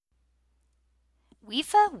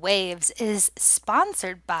WIFA Waves is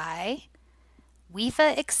sponsored by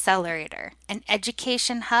WIFA Accelerator, an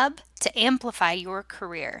education hub to amplify your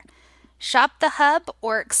career. Shop the hub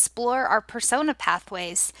or explore our persona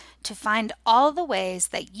pathways to find all the ways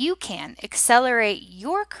that you can accelerate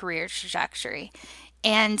your career trajectory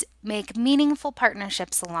and make meaningful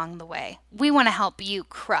partnerships along the way. We want to help you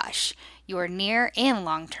crush your near and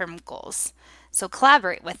long term goals. So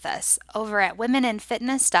collaborate with us over at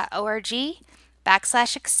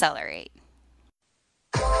womeninfitness.org/accelerate.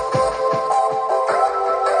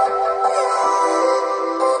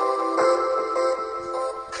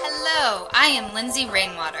 Hello, I am Lindsay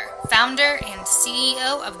Rainwater, founder and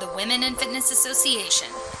CEO of the Women in Fitness Association.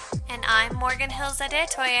 And I'm Morgan Hills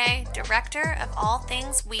Adetoye, Director of all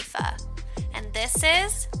things WIFA. And this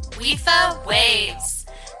is WIFA Waves,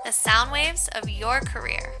 the sound waves of your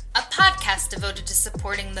career. a podcast devoted to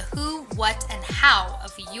supporting the who, what, and how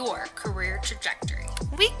of your career trajectory.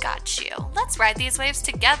 We got you. Let's ride these waves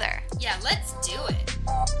together. Yeah, let's do it.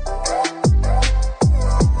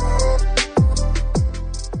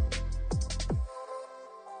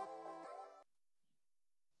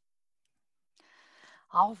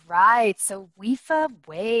 All right, so WIFA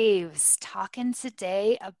Waves, talking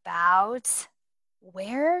today about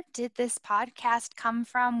where did this podcast come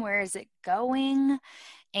from? Where is it going?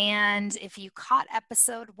 And if you caught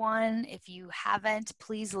episode 1, if you haven't,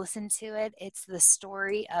 please listen to it. It's the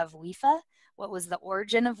story of WIFA. What was the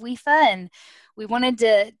origin of WIFA? And we wanted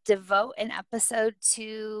to devote an episode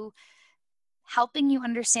to helping you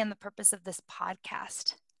understand the purpose of this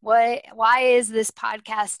podcast. Why is this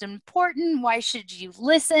podcast important? Why should you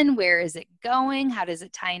listen? Where is it going? How does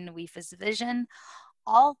it tie into WIFA's vision?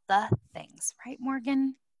 All the things, right,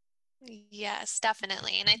 Morgan? Yes,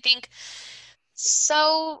 definitely. And I think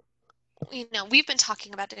so, we've been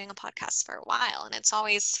talking about doing a podcast for a while, and it's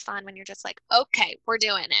always fun when you're just like, okay, we're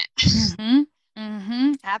doing it.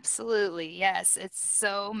 Absolutely. Yes. It's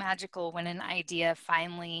so magical when an idea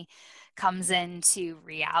finally comes into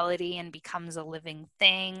reality and becomes a living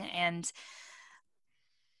thing. And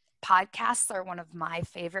podcasts are one of my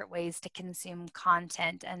favorite ways to consume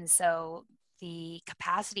content. And so the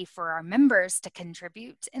capacity for our members to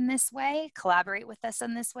contribute in this way, collaborate with us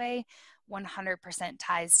in this way, 100%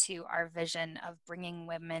 ties to our vision of bringing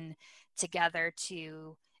women together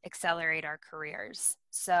to accelerate our careers.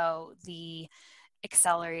 So the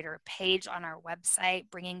accelerator page on our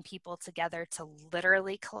website, bringing people together to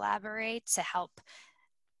literally collaborate to help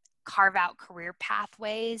carve out career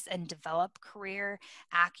pathways and develop career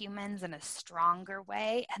acumens in a stronger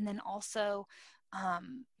way. And then also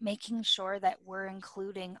making sure that we're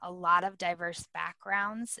including a lot of diverse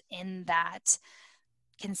backgrounds in that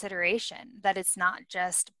consideration, that it's not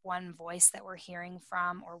just one voice that we're hearing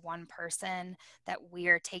from or one person, that we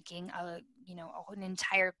are taking an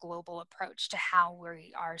entire global approach to how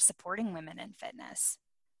we are supporting women in fitness.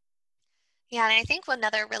 Yeah, and I think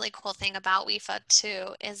another really cool thing about WIFA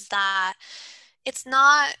too is that it's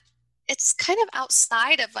kind of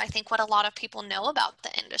outside of, I think, what a lot of people know about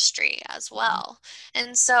the industry as well.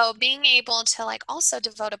 And so being able to also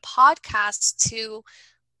devote a podcast to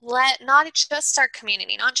let not just our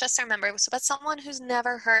community, not just our members, but someone who's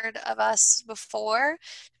never heard of us before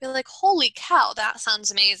be like, holy cow, that sounds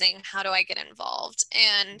amazing. How do I get involved?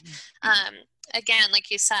 And again, like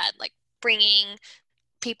you said, bringing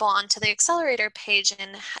people onto the accelerator page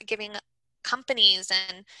and giving companies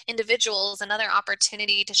and individuals another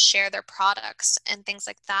opportunity to share their products and things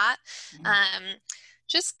like that.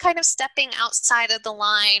 Just kind of stepping outside of the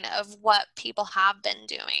line of what people have been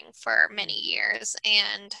doing for many years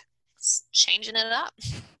and changing it up.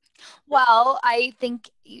 Well, I think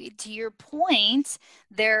to your point,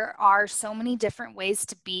 there are so many different ways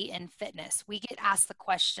to be in fitness. We get asked the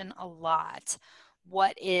question a lot,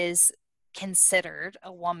 what is considered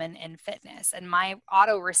a woman in fitness? And my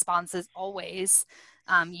auto response is always,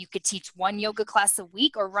 you could teach one yoga class a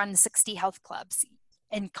week or run 60 health clubs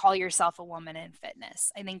and call yourself a woman in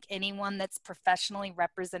fitness. I think anyone that's professionally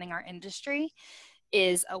representing our industry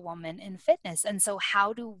is a woman in fitness. And so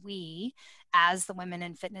how do we, as the Women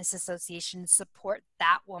in Fitness Association, support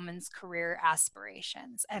that woman's career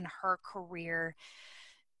aspirations and her career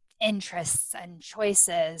interests and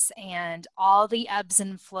choices and all the ebbs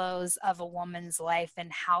and flows of a woman's life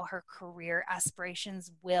and how her career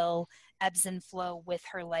aspirations will ebbs and flow with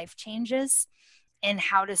her life changes, and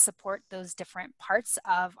how to support those different parts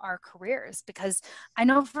of our careers? Because I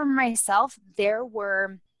know for myself, there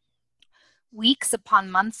were weeks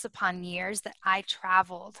upon months upon years that I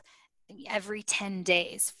traveled every 10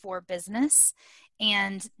 days for business.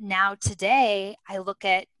 And now today I look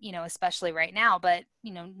at, especially right now, but,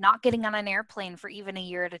 not getting on an airplane for even a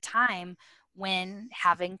year at a time when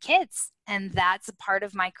having kids. And that's a part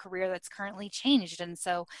of my career that's currently changed. And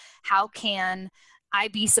so how can I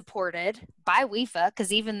be supported by WIFA?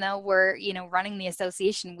 Because even though we're, running the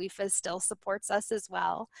association, WIFA still supports us as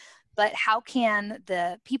well. But how can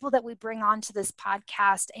the people that we bring onto this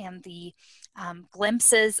podcast and the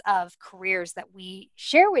glimpses of careers that we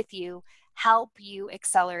share with you help you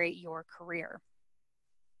accelerate your career?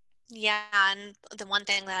 Yeah, and the one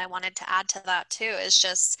thing that I wanted to add to that too is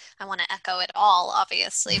just I want to echo it all,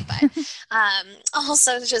 obviously, but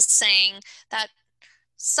also just saying that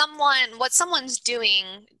what someone's doing,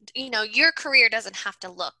 your career doesn't have to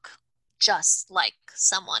look just like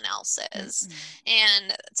someone else's. Mm-mm.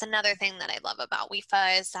 And it's another thing that I love about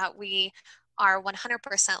WIFA is that we are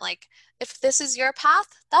 100% like, if this is your path,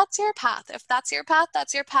 that's your path. If that's your path,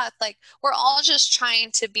 that's your path. Like, we're all just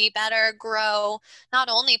trying to be better, grow, not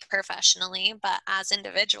only professionally, but as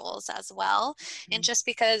individuals as well. And just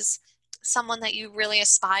because someone that you really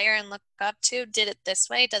aspire and look up to did it this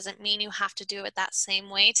way doesn't mean you have to do it that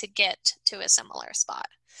same way to get to a similar spot.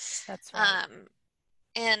 That's right.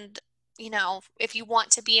 And if you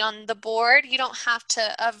want to be on the board, you don't have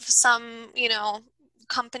to of some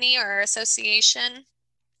company or association.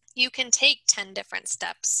 You can take 10 different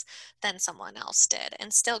steps than someone else did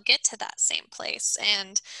and still get to that same place.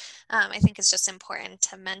 And I think it's just important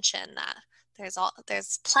to mention that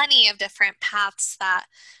there's plenty of different paths that,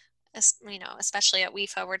 especially at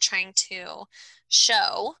WIFA, we're trying to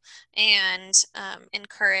show and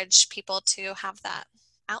encourage people to have that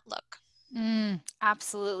outlook.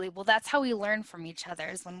 Absolutely. Well, that's how we learn from each other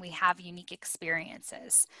is when we have unique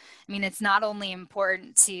experiences. I mean, it's not only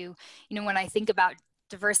important to, when I think about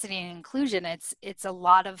diversity and inclusion, it's a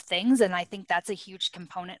lot of things, and I think that's a huge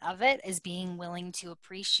component of it is being willing to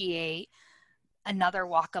appreciate another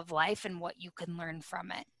walk of life and what you can learn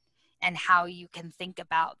from it and how you can think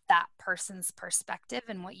about that person's perspective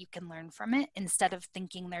and what you can learn from it instead of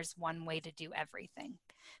thinking there's one way to do everything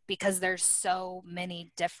because there's so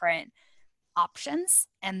many different options,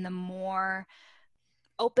 and the more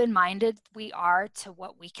open-minded we are to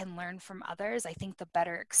what we can learn from others, I think the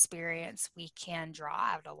better experience we can draw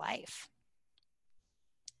out of life.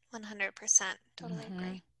 100%. Totally Mm-hmm.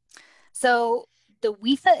 agree. So the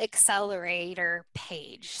WIFA Accelerator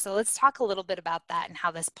page. So let's talk a little bit about that and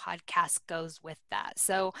how this podcast goes with that.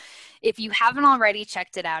 So if you haven't already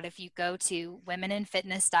checked it out, if you go to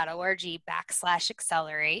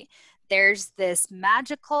womeninfitness.org/accelerate, there's this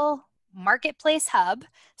magical marketplace hub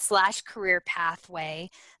 / career pathway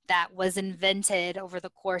that was invented over the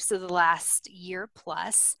course of the last year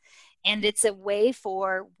plus. And it's a way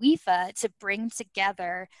for WIFA to bring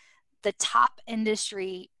together the top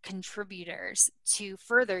industry contributors to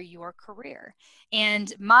further your career.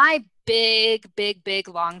 And my big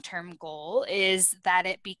long term goal is that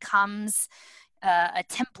it becomes a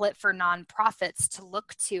template for nonprofits to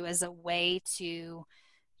look to as a way to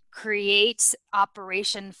create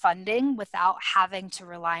operation funding without having to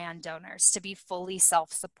rely on donors, to be fully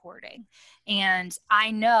self supporting. And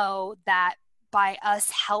I know that by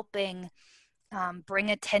us helping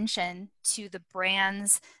bring attention to the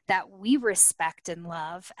brands that we respect and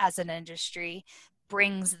love as an industry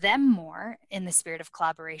brings them more in the spirit of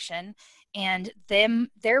collaboration, and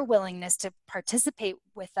their willingness to participate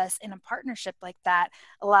with us in a partnership like that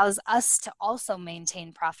allows us to also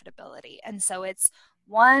maintain profitability. And so it's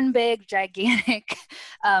one big gigantic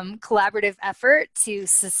collaborative effort to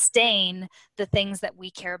sustain the things that we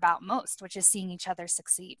care about most, which is seeing each other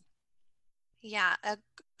succeed. Yeah,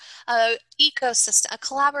 a ecosystem, a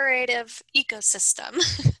collaborative ecosystem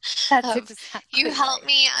That's of you exactly help right.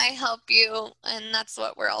 me, I help you, and that's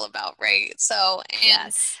what we're all about, right? So, and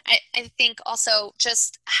Yes. I think also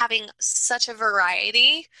just having such a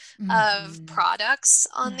variety of Mm-hmm. products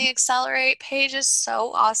on the Accelerate page is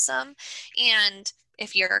so awesome. And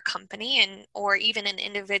if you're a company and or even an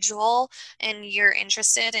individual and you're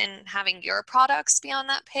interested in having your products be on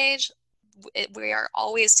that page, we are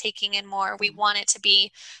always taking in more. We want it to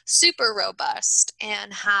be super robust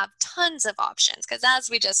and have tons of options because, as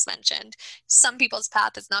we just mentioned, some people's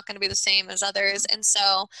path is not going to be the same as others. And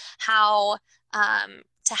so, how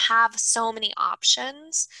to have so many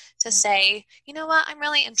options to Yeah. say, you know what, I'm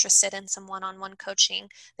really interested in some one on one coaching.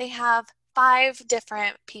 They have 5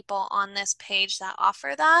 different people on this page that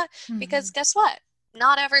offer that Mm-hmm. because guess what?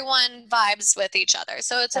 Not everyone vibes with each other.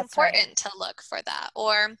 So it's That's right. important to look for that.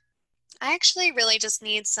 Or I actually really just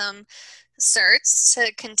need some certs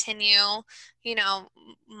to continue,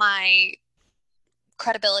 my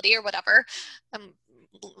credibility or whatever.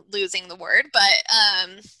 losing the word,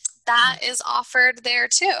 but that is offered there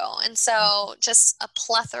too. And so just a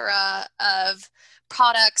plethora of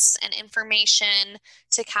products and information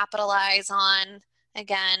to capitalize on,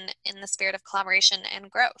 again, in the spirit of collaboration and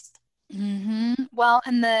growth. Well,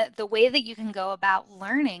 and the way that you can go about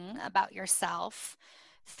learning about yourself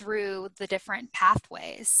through the different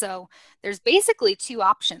pathways. So there's basically two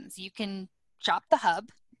options. You can shop the hub,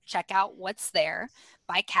 check out what's there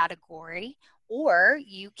by category, or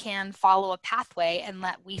you can follow a pathway and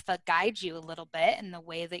let WIFA guide you a little bit in the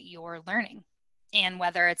way that you're learning. And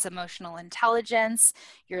whether it's emotional intelligence,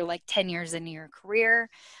 you're like 10 years into your career,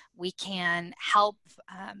 we can help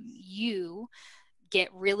you get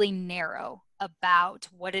really narrow about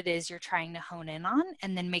what it is you're trying to hone in on,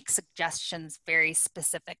 and then make suggestions very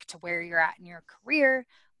specific to where you're at in your career,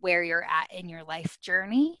 where you're at in your life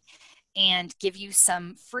journey, and give you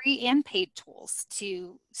some free and paid tools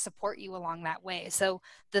to support you along that way. So,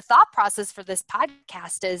 the thought process for this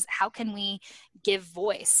podcast is, how can we give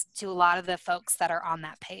voice to a lot of the folks that are on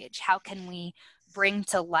that page? How can we bring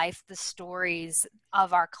to life the stories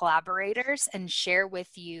of our collaborators and share with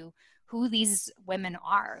you who these women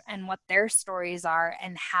are and what their stories are,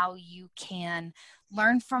 and how you can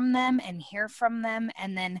learn from them and hear from them,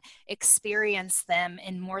 and then experience them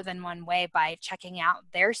in more than one way by checking out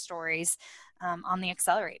their stories on the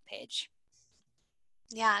Accelerate page.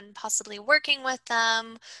 Yeah, and possibly working with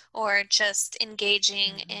them or just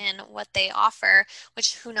engaging in what they offer,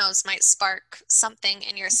 which who knows might spark something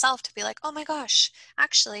in yourself to be like, oh my gosh,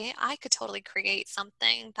 actually, I could totally create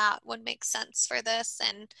something that would make sense for this.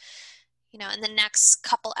 And in the next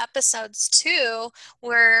couple episodes too,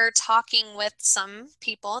 we're talking with some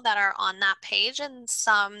people that are on that page and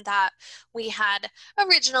some that we had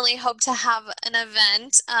originally hoped to have an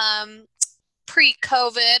event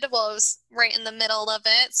pre-COVID. Well, it was right in the middle of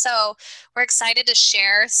it. So we're excited to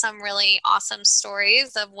share some really awesome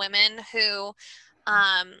stories of women who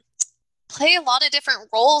play a lot of different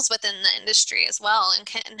roles within the industry as well, and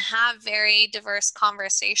can have very diverse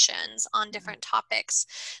conversations on different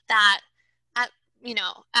topics that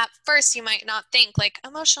at first you might not think, like,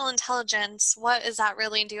 emotional intelligence, what is that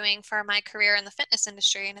really doing for my career in the fitness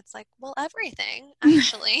industry? And it's like, well, everything,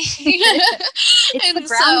 actually. It's and the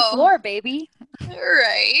ground floor, baby.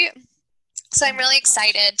 Right. So I'm really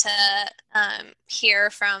excited to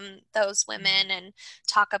hear from those women and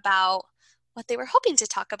talk about what they were hoping to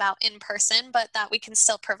talk about in person, but that we can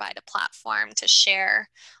still provide a platform to share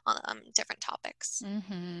on different topics.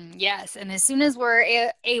 Yes. And as soon as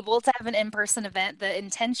we're able to have an in-person event, the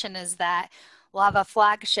intention is that we'll have a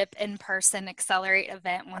flagship in-person Accelerate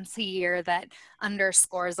event once a year that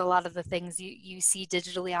underscores a lot of the things you see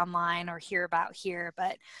digitally online or hear about here.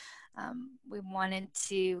 But we wanted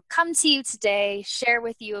to come to you today, share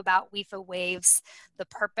with you about WIFA Waves, the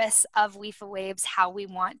purpose of WIFA Waves, how we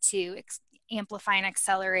want to amplify and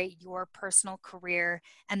accelerate your personal career,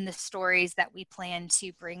 and the stories that we plan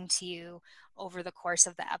to bring to you over the course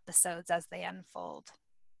of the episodes as they unfold.